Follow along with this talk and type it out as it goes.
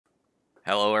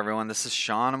Hello everyone, this is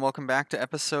Sean and welcome back to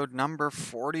episode number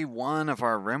 41 of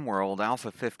our Rimworld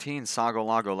A15 Sago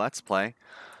Lago Let's Play.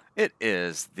 It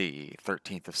is the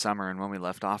 13th of summer, and when we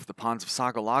left off the ponds of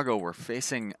Sago Lago, we're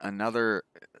facing another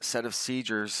set of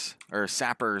siegers, or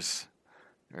sappers.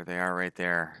 There they are right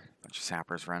there. Bunch of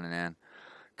sappers running in.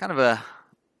 Kind of a,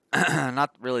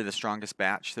 not really the strongest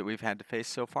batch that we've had to face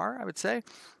so far, I would say.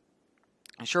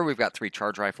 I'm sure we've got 3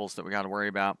 charge rifles that we got to worry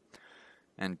about.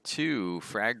 And 2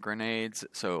 frag grenades,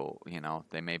 so,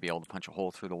 they may be able to punch a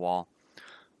hole through the wall.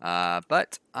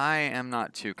 But I am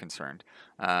not too concerned.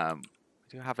 We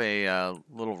do have a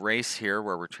little race here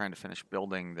where we're trying to finish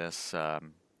building these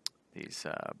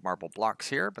marble blocks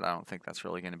here, but I don't think that's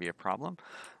really going to be a problem.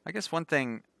 I guess one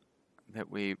thing that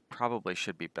we probably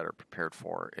should be better prepared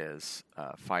for is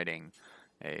fighting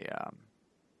a...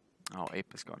 oh,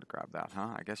 Ape is going to grab that, huh?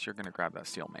 I guess you're going to grab that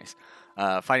steel mace.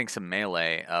 Fighting some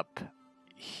melee up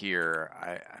here.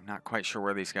 I'm not quite sure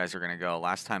where these guys are going to go.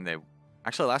 Last time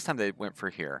they went for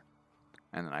here,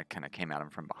 and then I kind of came at them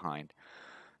from behind.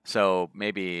 So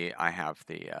maybe I have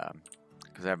the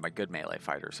because I have my good melee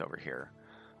fighters over here.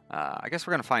 I guess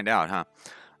we're going to find out,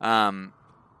 huh?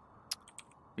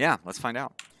 Yeah, let's find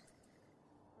out.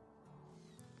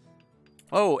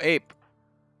 Oh, Ape.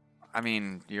 I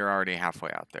mean, you're already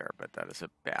halfway out there, but that is a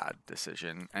bad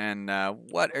decision. And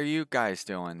what are you guys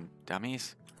doing,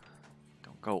 dummies?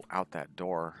 Go out that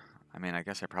door. I mean, I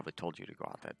guess I probably told you to go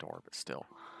out that door, but still,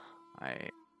 I'm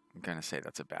gonna say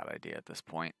that's a bad idea at this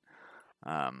point.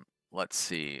 Let's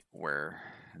see where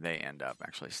they end up.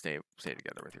 Actually, stay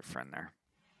together with your friend there.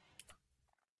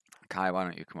 Kai, why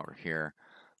don't you come over here?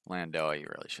 Lando, you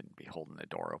really shouldn't be holding the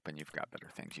door open. You've got better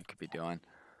things you could be doing.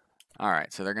 All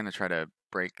right, so they're gonna try to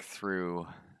break through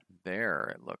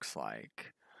there, it looks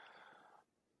like.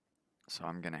 So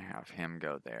I'm gonna have him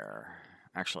go there.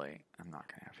 Actually, I'm not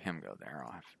going to have him go there.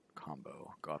 I'll have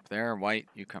Combo go up there. White,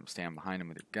 you come stand behind him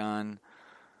with your gun.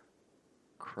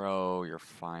 Crow, you're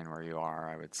fine where you are,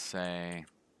 I would say.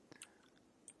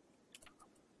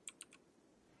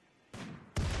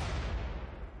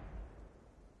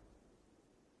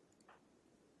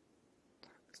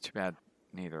 It's too bad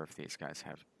neither of these guys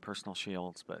have personal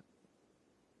shields, but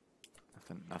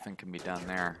nothing can be done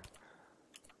there.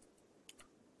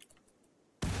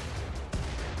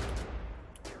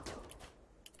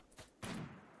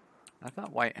 I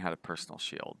thought White had a personal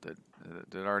shield. Did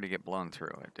it already get blown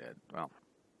through? It did. Well,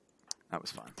 that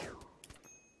was fun.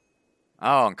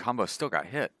 Oh, and Combo still got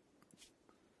hit.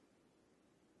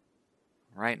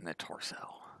 Right in the torso.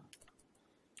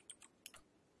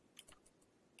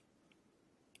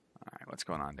 Alright, what's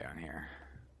going on down here?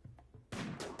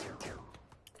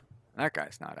 That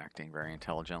guy's not acting very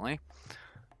intelligently.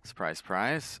 Surprise,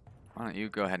 surprise. Why don't you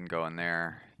go ahead and go in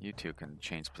there? You two can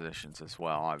change positions as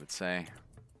well, I would say.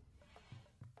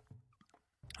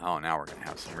 Oh, now we're going to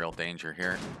have some real danger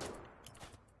here.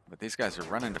 But these guys are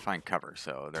running to find cover,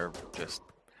 so they're just...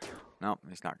 Nope,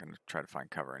 he's not going to try to find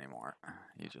cover anymore.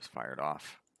 He just fired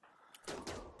off.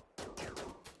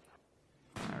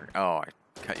 Oh, I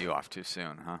cut you off too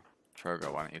soon, huh?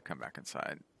 Trogo, why don't you come back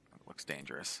inside? It looks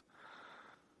dangerous.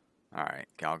 Alright,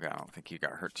 Galga, I don't think you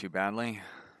got hurt too badly.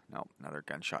 Nope, another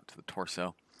gunshot to the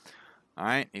torso.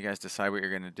 Alright, you guys decide what you're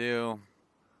going to do.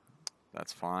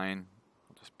 That's fine.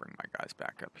 Just bring my guys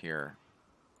back up here.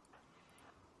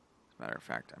 As a matter of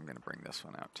fact, I'm going to bring this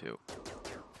one out too.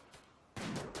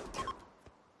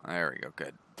 There we go,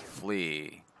 good.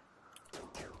 Flee.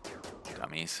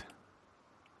 Dummies.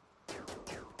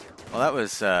 Well, that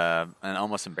was an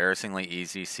almost embarrassingly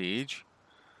easy siege.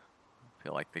 I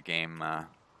feel like the game,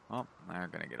 well, they're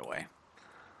going to get away.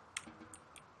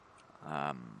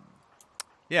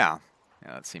 Yeah,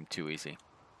 that seemed too easy.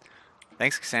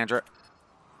 Thanks, Cassandra.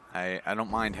 I don't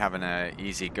mind having an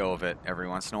easy go of it every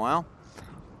once in a while.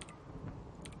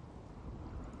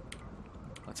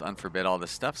 Let's unforbid all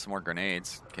this stuff. Some more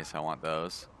grenades, in case I want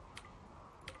those.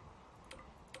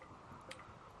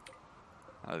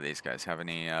 Do these guys have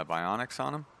any bionics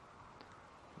on them?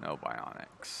 No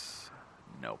bionics.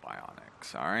 No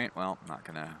bionics. All right. Well, not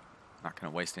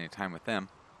gonna waste any time with them.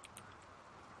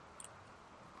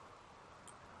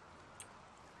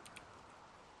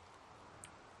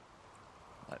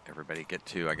 Let everybody get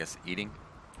to, I guess, eating.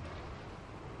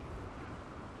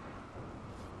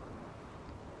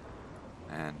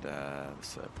 And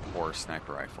this poor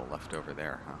sniper rifle left over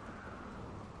there, huh?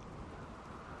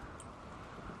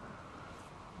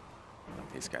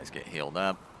 Let these guys get healed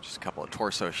up. Just a couple of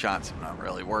torso shots. I'm not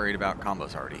really worried about.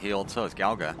 Combo's already healed. So is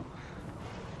Galga.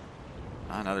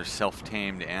 Another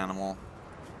self-tamed animal.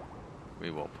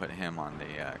 We will put him on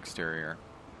the exterior.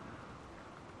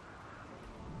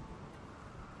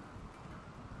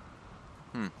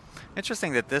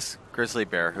 Interesting that this grizzly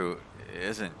bear who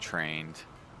isn't trained,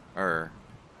 or...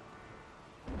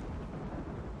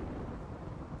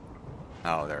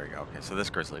 Oh, there we go. Okay, so this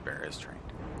grizzly bear is trained.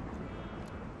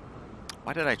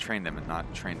 Why did I train them and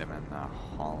not train them in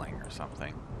hauling or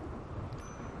something?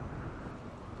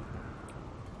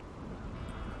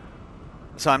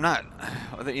 So I'm not,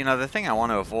 you know, the thing I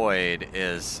want to avoid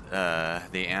is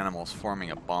the animals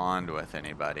forming a bond with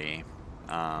anybody.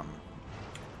 And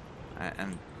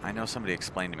I know somebody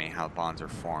explained to me how bonds are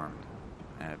formed,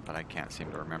 but I can't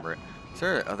seem to remember it. Is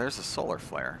there, oh, there's a solar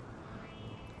flare.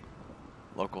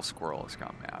 Local squirrel has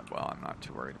gone mad. Well, I'm not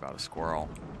too worried about a squirrel.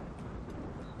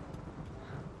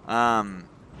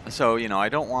 So, you know, I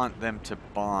don't want them to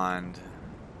bond,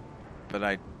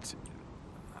 but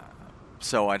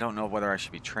so I don't know whether I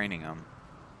should be training them.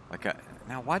 Like,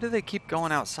 now, why do they keep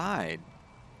going outside?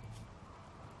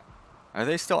 Are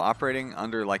they still operating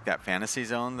under, like, that fantasy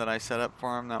zone that I set up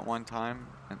for them that one time?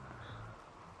 I'm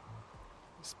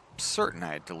certain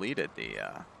I had deleted the,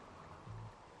 I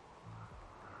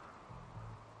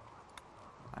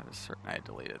was certain I had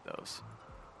deleted those.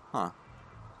 Huh.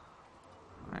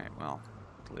 Alright, well,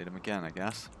 delete them again, I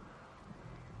guess.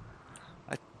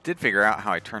 I did figure out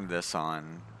how I turned this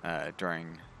on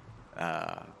during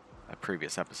a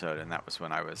previous episode, and that was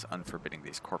when I was unforbidding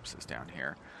these corpses down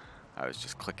here. I was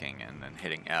just clicking and then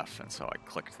hitting F, and so I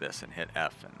clicked this and hit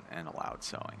F and allowed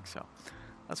sewing. So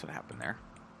that's what happened there.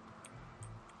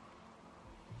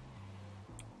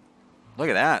 Look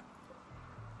at that.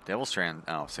 Devil Strand,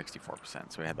 oh,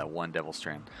 64%. So we had that one Devil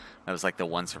Strand. That was like the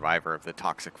one survivor of the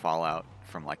toxic fallout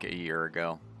from like a year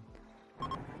ago. Go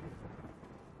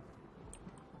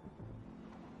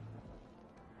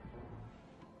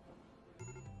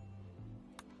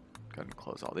ahead and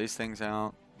close all these things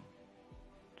out.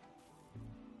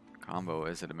 Combo,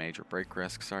 is it a major break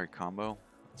risk? Sorry, Combo.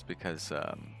 It's because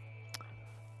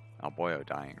Alboyo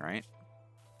dying, right?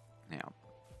 Yeah.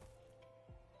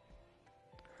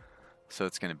 So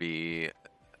it's going to be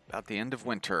about the end of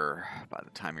winter by the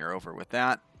time you're over with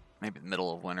that. Maybe the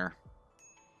middle of winter.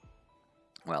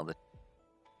 Well, the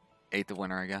 8th of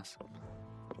winter, I guess.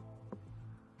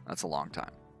 That's a long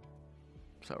time.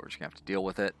 So we're just going to have to deal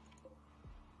with it.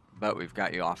 But we've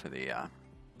got you off of the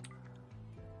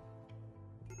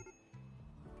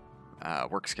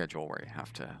work schedule where you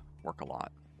have to work a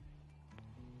lot.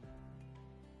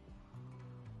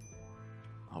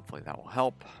 Hopefully that will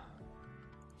help.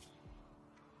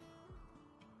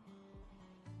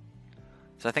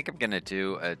 So I think I'm going to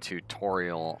do a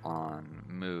tutorial on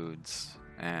moods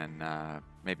and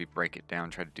maybe break it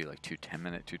down, try to do like 2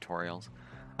 10-minute tutorials.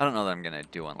 I don't know that I'm going to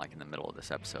do one like in the middle of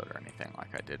this episode or anything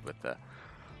like I did with the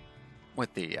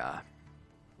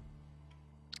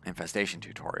infestation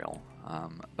tutorial,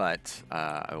 but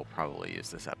I will probably use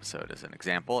this episode as an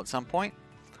example at some point.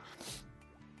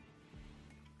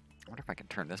 I wonder if I can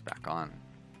turn this back on.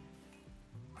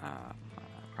 I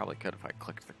probably could if I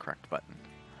clicked the correct button.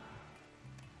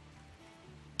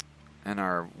 And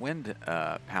our wind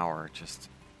power just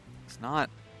is not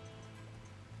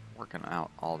working out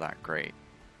all that great.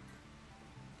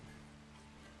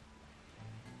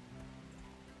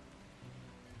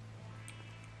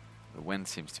 The wind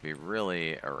seems to be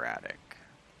really erratic.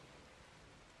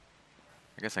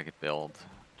 I guess I could build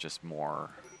just more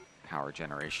power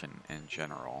generation in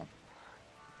general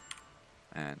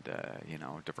and, you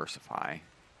know, diversify.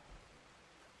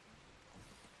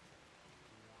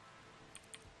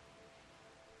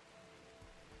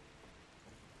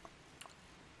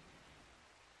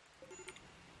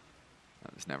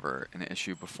 That was never an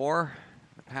issue before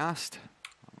in the past.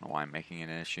 I don't know why I'm making it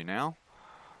an issue now.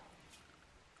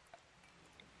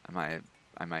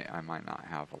 I might not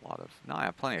have a lot of... No, I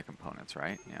have plenty of components,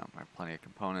 right? Yeah, I have plenty of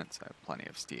components. I have plenty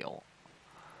of steel.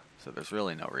 So there's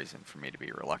really no reason for me to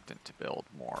be reluctant to build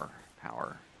more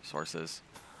power sources.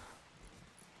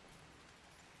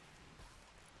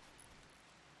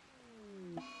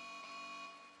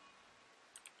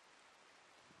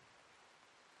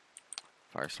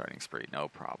 Fire starting spree, no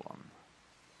problem.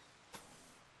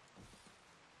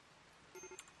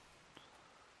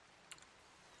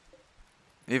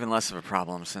 Even less of a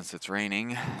problem since it's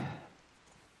raining.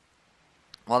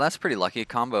 Well, that's pretty lucky.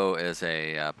 Combo is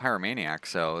a pyromaniac,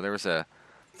 so there was a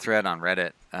thread on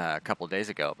Reddit a couple of days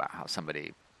ago about how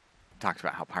somebody talked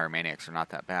about how pyromaniacs are not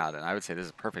that bad, and I would say this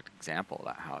is a perfect example of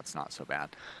that, how it's not so bad.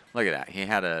 Look at that. He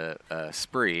had a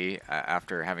spree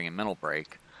after having a mental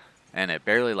break, and it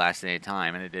barely lasted any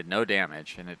time, and it did no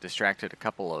damage, and it distracted a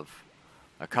couple of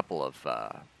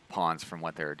pawns from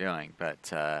what they were doing,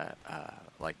 but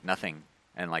like nothing.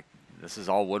 And like this is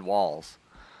all wood walls.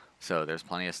 So there's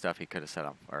plenty of stuff he could have set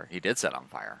on, or he did set on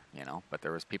fire, you know, but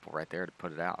there was people right there to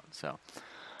put it out. So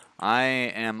I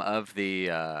am of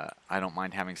the, I don't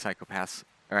mind having psychopaths,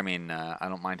 or I mean, I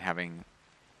don't mind having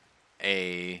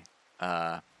a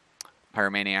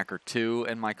pyromaniac or two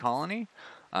in my colony.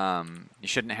 You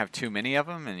shouldn't have too many of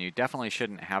them, and you definitely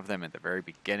shouldn't have them at the very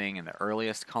beginning in the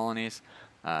earliest colonies.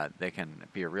 They can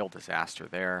be a real disaster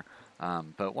there.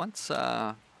 But once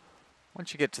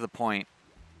you get to the point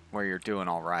where you're doing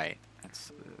all right,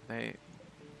 they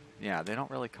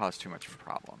don't really cause too much of a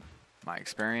problem. My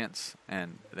experience,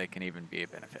 and they can even be a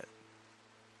benefit.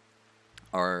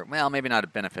 Or, well, maybe not a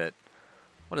benefit.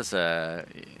 What is where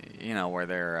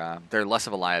they're less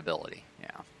of a liability. Yeah,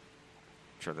 I'm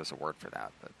sure there's a word for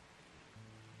that, but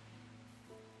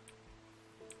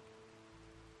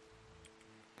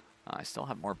I still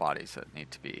have more bodies that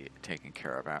need to be taken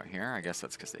care of out here. I guess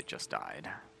that's because they just died.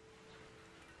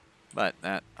 But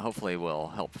that hopefully will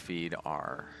help feed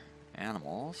our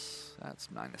animals. That's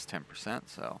minus 10%,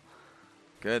 so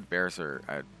good.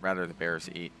 I'd rather the bears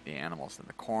eat the animals than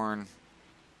the corn.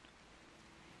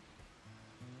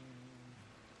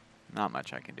 Not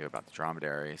much I can do about the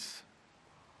dromedaries.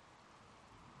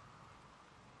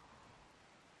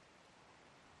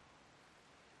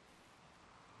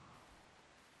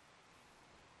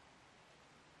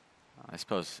 I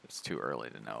suppose it's too early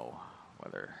to know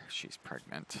whether she's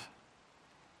pregnant.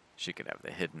 She could have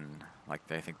the hidden, like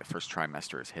I think the first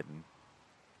trimester is hidden.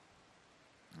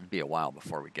 It'd be a while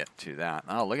before we get to that.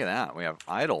 Oh, look at that. We have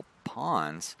idle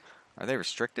pawns. Are they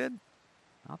restricted?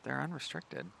 Oh, they're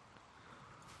unrestricted.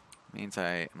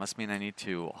 Must mean I need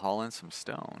to haul in some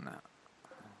stone.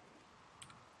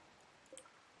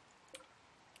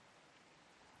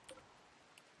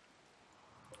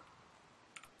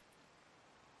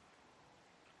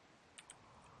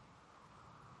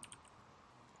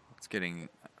 It's getting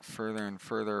further and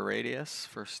further radius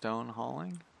for stone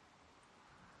hauling.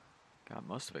 Got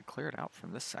most of it cleared out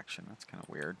from this section. That's kind of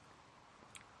weird.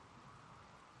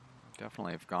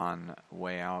 Definitely have gone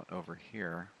way out over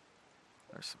here.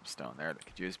 There's some stone there that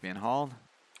could use being hauled.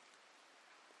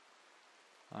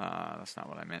 That's not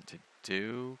what I meant to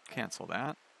do. Cancel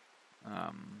that.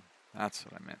 That's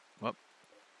what I meant. Whoop.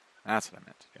 That's what I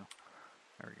meant to do.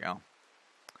 There we go.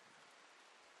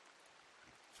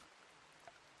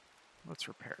 Let's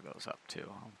repair those up too.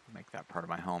 I'll make that part of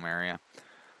my home area.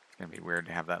 It's going to be weird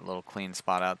to have that little clean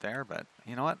spot out there, but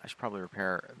you know what? I should probably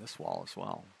repair this wall as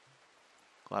well.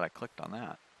 Glad I clicked on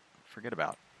that. Forget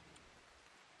about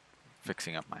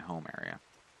fixing up my home area.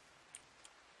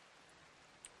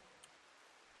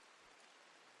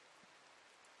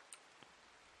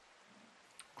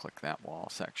 Click that wall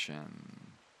section.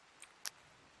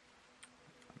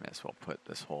 I may as well put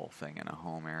this whole thing in a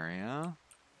home area.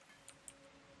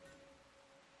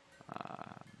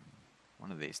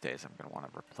 One of these days I'm going to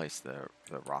want to replace the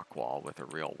rock wall with a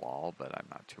real wall, but I'm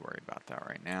not too worried about that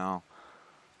right now.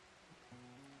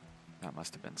 That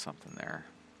must have been something there.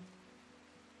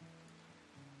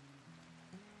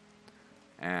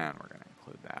 And we're going to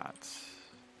include that.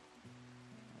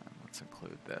 And let's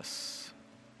include this.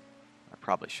 I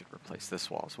probably should replace this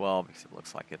wall as well because it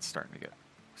looks like it's starting to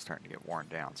get worn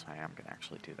down, so I am going to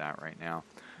actually do that right now.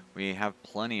 We have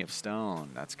plenty of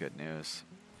stone. That's good news.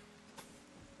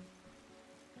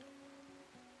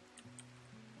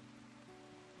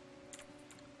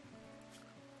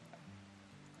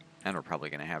 And we're probably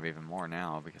going to have even more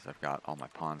now because I've got all my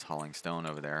pawns hauling stone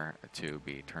over there to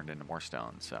be turned into more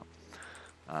stone. So,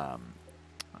 I'm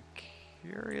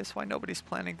curious why nobody's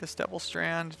planting this devil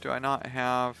strand. Do I not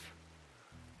have...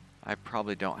 I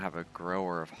probably don't have a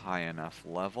grower of high enough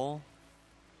level.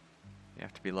 You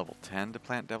have to be level 10 to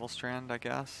plant devil strand, I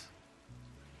guess.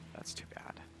 That's too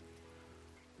bad.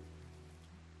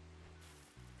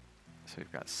 So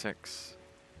we've got 6,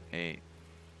 8,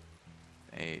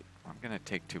 8. I'm going to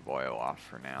take 2 boyo off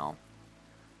for now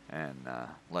and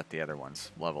let the other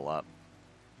ones level up.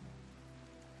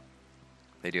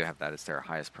 They do have that as their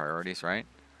highest priorities, right?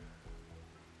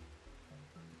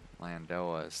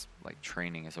 Landoa is like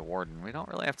training as a warden. We don't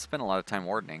really have to spend a lot of time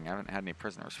wardening. I haven't had any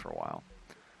prisoners for a while.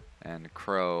 And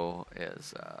Crow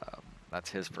is, that's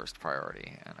his first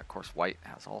priority. And of course White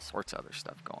has all sorts of other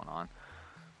stuff going on.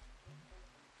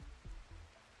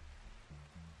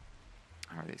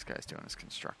 How are these guys doing as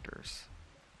constructors?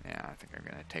 Yeah, I think I'm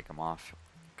going to take them off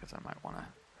because I might want to,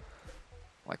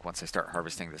 like once I start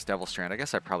harvesting this devil strand, I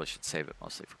guess I probably should save it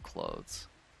mostly for clothes.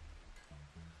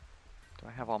 Do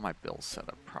I have all my bills set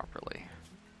up properly?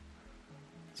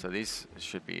 So these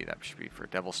should be, that should be for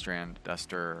devil strand,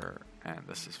 duster, and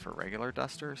this is for regular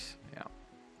dusters. Yeah.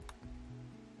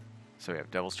 So we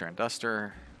have devil strand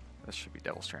duster, This should be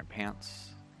double strand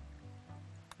pants.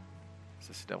 Is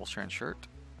this a double strand shirt?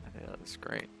 It is,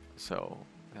 great. So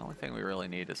the only thing we really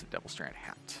need is a double strand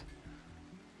hat.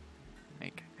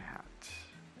 Make hat.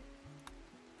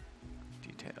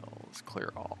 Details,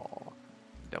 clear all.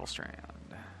 Double strand.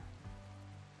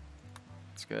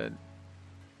 That's good.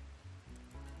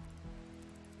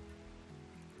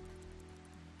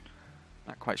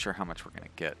 Not quite sure how much we're going to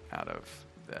get out of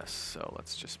this, so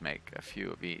let's just make a few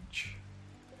of each.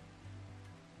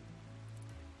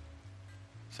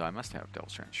 So I must have double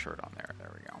strand shirt on there.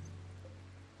 There we go.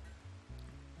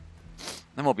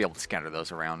 Then we'll be able to scatter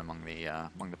those around among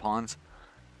the pawns.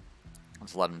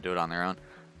 Let's let them do it on their own.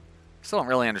 Still don't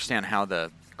really understand how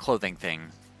the clothing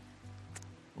thing,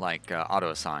 like auto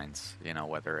assigns, you know,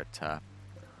 whether it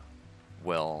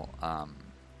will,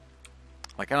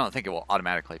 like I don't think it will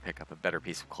automatically pick up a better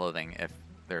piece of clothing if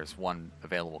there's one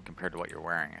available compared to what you're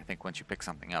wearing. I think once you pick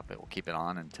something up, it will keep it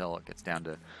on until it gets down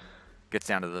to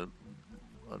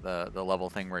the level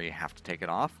thing where you have to take it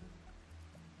off.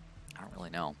 I don't really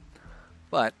know,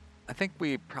 but I think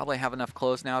we probably have enough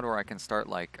clothes now to where I can start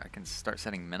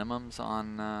setting minimums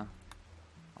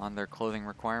on their clothing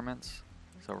requirements.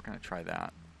 So we're going to try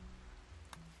that.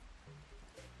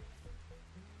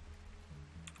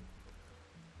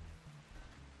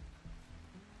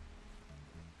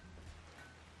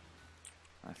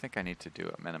 I think I need to do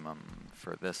a minimum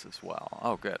for this as well.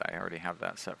 Oh good, I already have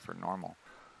that set for normal.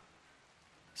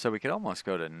 So we could almost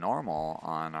go to normal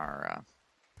on our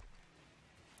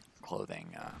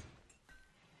clothing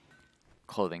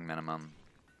minimum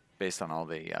based on all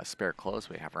the spare clothes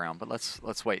we have around. But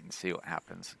let's wait and see what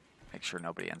happens. Make sure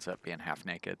nobody ends up being half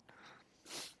naked.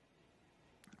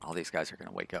 All these guys are going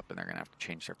to wake up and they're going to have to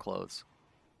change their clothes.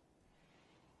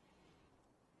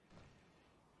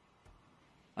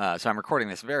 So I'm recording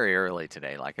this very early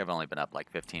today. Like I've only been up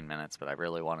like 15 minutes, but I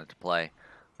really wanted to play.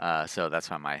 So that's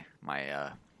why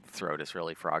my throat is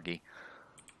really froggy.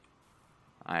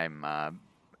 I'm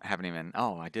haven't even.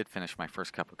 Oh, I did finish my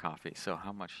first cup of coffee. So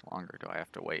how much longer do I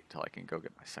have to wait till I can go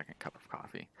get my second cup of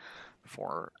coffee?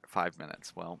 For 5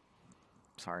 minutes. Well,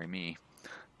 sorry me.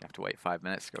 You have to wait 5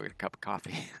 minutes to go get a cup of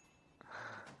coffee.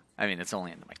 I mean, it's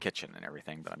only in my kitchen and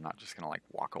everything, but I'm not just gonna like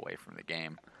walk away from the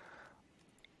game.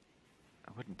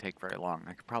 It wouldn't take very long.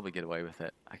 I could probably get away with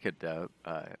it. I could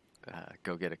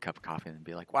go get a cup of coffee and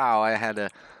be like, wow, I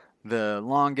had the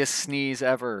longest sneeze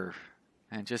ever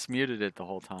and just muted it the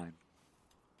whole time.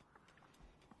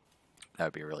 That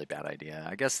would be a really bad idea.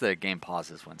 I guess the game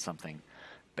pauses when something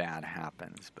bad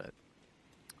happens, but...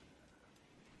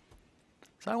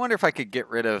 So I wonder if I could get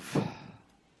rid of...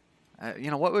 you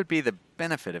know, what would be the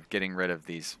benefit of getting rid of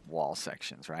these wall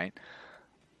sections, right?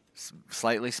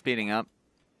 Slightly speeding up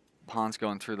pawns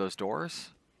going through those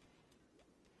doors.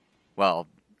 Well,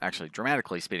 actually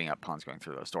dramatically speeding up pawns going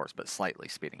through those doors, but slightly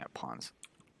speeding up pawns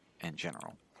in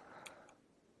general.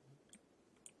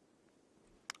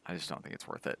 I just don't think it's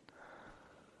worth it.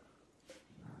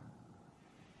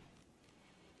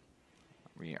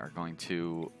 We are going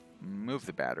to move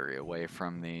the battery away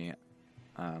from the...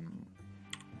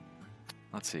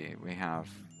 let's see, we have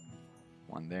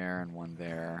one there and one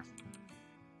there.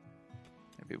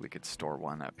 Maybe we could store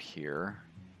one up here.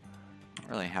 Don't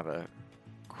really have a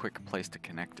quick place to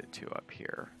connect it to up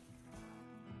here.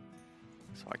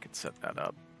 So I could set that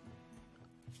up.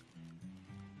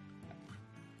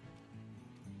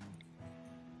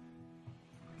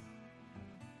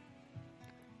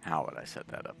 How would I set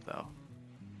that up though?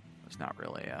 There's not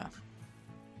really a...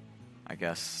 I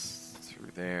guess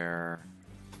through there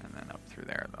and then up through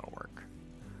there, that'll work.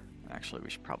 And actually we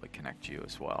should probably connect you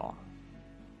as well.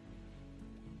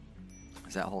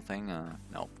 Is that whole thing? No,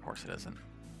 of course it isn't.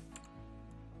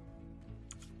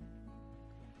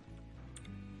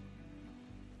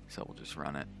 So we'll just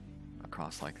run it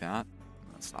across like that.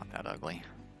 That's not that ugly.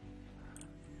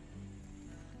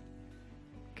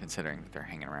 Considering that they're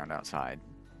hanging around outside.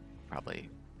 Probably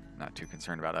not too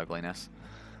concerned about ugliness.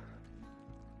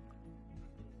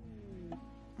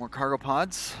 More cargo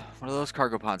pods. What do those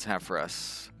cargo pods have for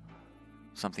us?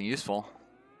 Something useful.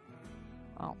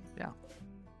 Oh, yeah.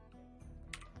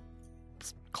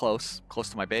 It's close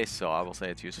to my base, so I will say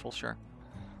it's useful, sure.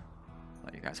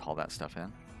 Let you guys haul that stuff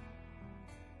in.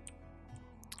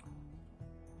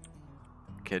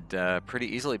 Could pretty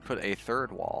easily put a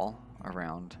third wall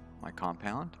around my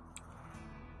compound.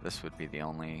 This would be the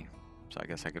only, so I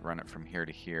guess I could run it from here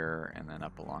to here and then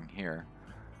up along here.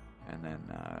 And then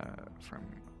from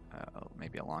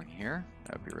maybe along here.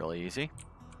 That would be really easy.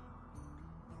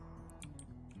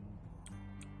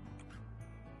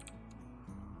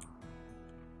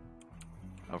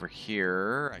 over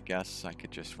here, I guess I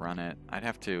could just run it. I'd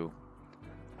have to,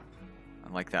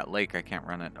 like that lake, I can't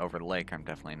run it over the lake. I'm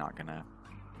definitely not going to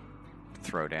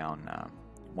throw down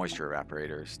moisture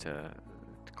evaporators to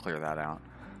clear that out.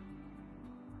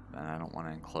 And I don't want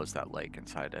to enclose that lake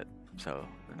inside it. So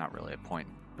there's not really a point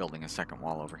in building a second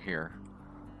wall over here.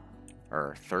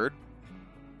 Or third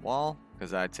wall?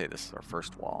 Because I'd say this is our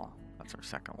first wall. That's our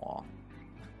second wall.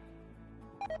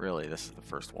 Really, this is the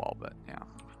first wall, but yeah.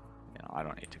 You know, I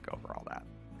don't need to go over all that.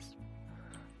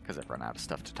 Because I've run out of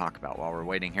stuff to talk about while we're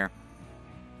waiting here.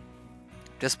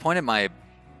 Disappointed my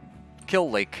kill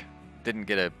lake didn't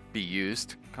get to be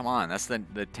used. Come on, that's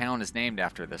the town is named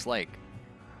after this lake.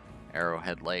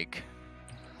 Arrowhead Lake.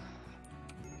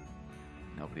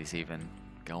 Nobody's even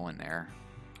going there.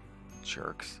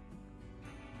 Jerks.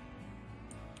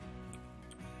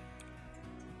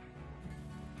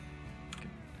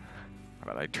 How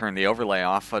about I turn the overlay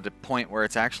off at a point where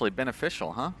it's actually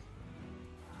beneficial, huh?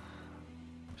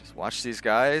 Just watch these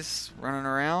guys running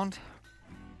around.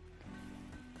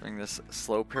 During this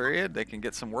slow period, they can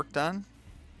get some work done.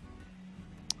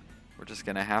 We're just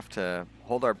going to have to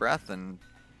hold our breath and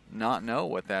not know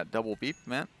what that double beep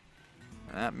meant.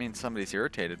 And that means somebody's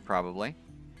irritated, probably.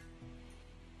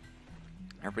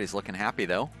 Everybody's looking happy,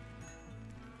 though.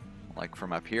 Like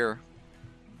from up here.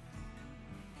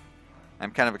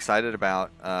 I'm kind of excited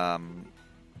about... uh-oh,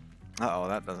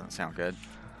 that doesn't sound good.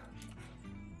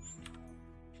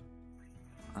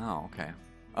 Oh, okay.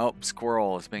 Oh,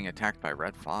 Squirrel is being attacked by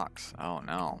Red Fox. Oh,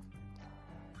 no.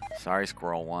 Sorry,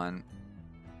 Squirrel 1.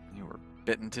 You were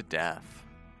bitten to death.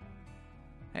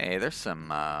 Hey, there's some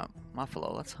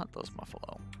Muffalo. Let's hunt those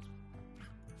Muffalo.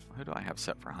 Who do I have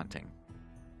set for hunting?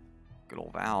 Good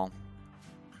old Val.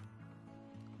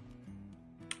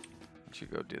 Why don't you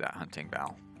go do that hunting,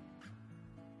 Val?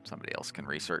 Somebody else can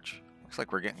research. Looks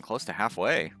like we're getting close to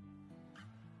halfway.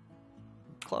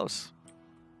 Close.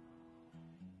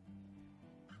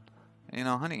 You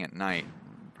know, hunting at night,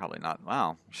 probably not.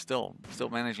 Wow, still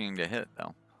managing to hit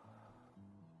though.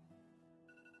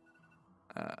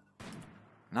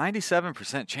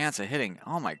 97% chance of hitting.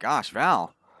 Oh my gosh,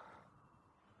 Val.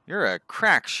 You're a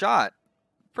crack shot.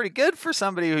 Pretty good for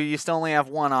somebody who used to only have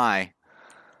one eye.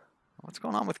 What's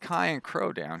going on with Kai and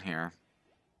Crow down here?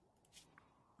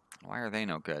 Why are they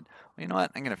no good? Well, you know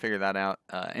what? I'm going to figure that out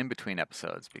in between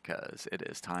episodes because it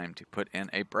is time to put in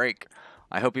a break.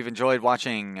 I hope you've enjoyed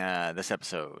watching this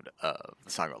episode of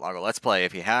the Sago Lago Let's Play.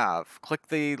 If you have, click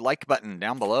the like button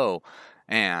down below.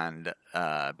 And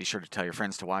be sure to tell your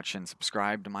friends to watch and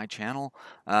subscribe to my channel.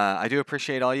 I do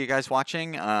appreciate all you guys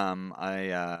watching. You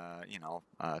know,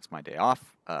 it's my day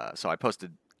off, so I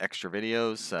posted extra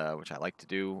videos, which I like to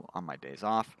do on my days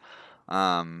off.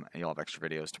 You'll have extra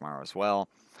videos tomorrow as well.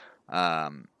 I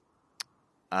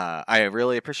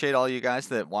really appreciate all you guys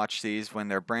that watch these when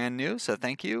they're brand new, so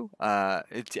thank you. I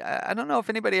don't know if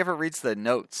anybody ever reads the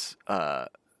notes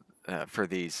for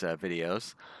these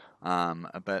videos.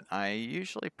 But I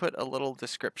usually put a little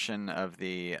description of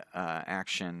the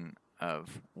action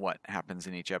of what happens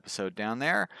in each episode down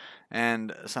there,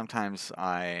 and sometimes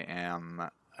I am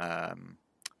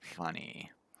funny.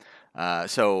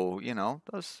 So, you know,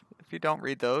 those, if you don't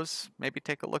read those, maybe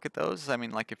take a look at those. I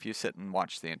mean, like if you sit and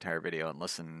watch the entire video and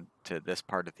listen to this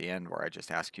part at the end where I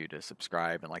just ask you to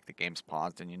subscribe and like the game's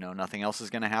paused and you know nothing else is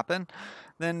going to happen,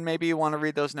 then maybe you want to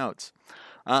read those notes.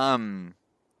 Yeah,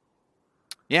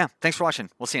 thanks for watching.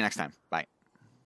 We'll see you next time. Bye.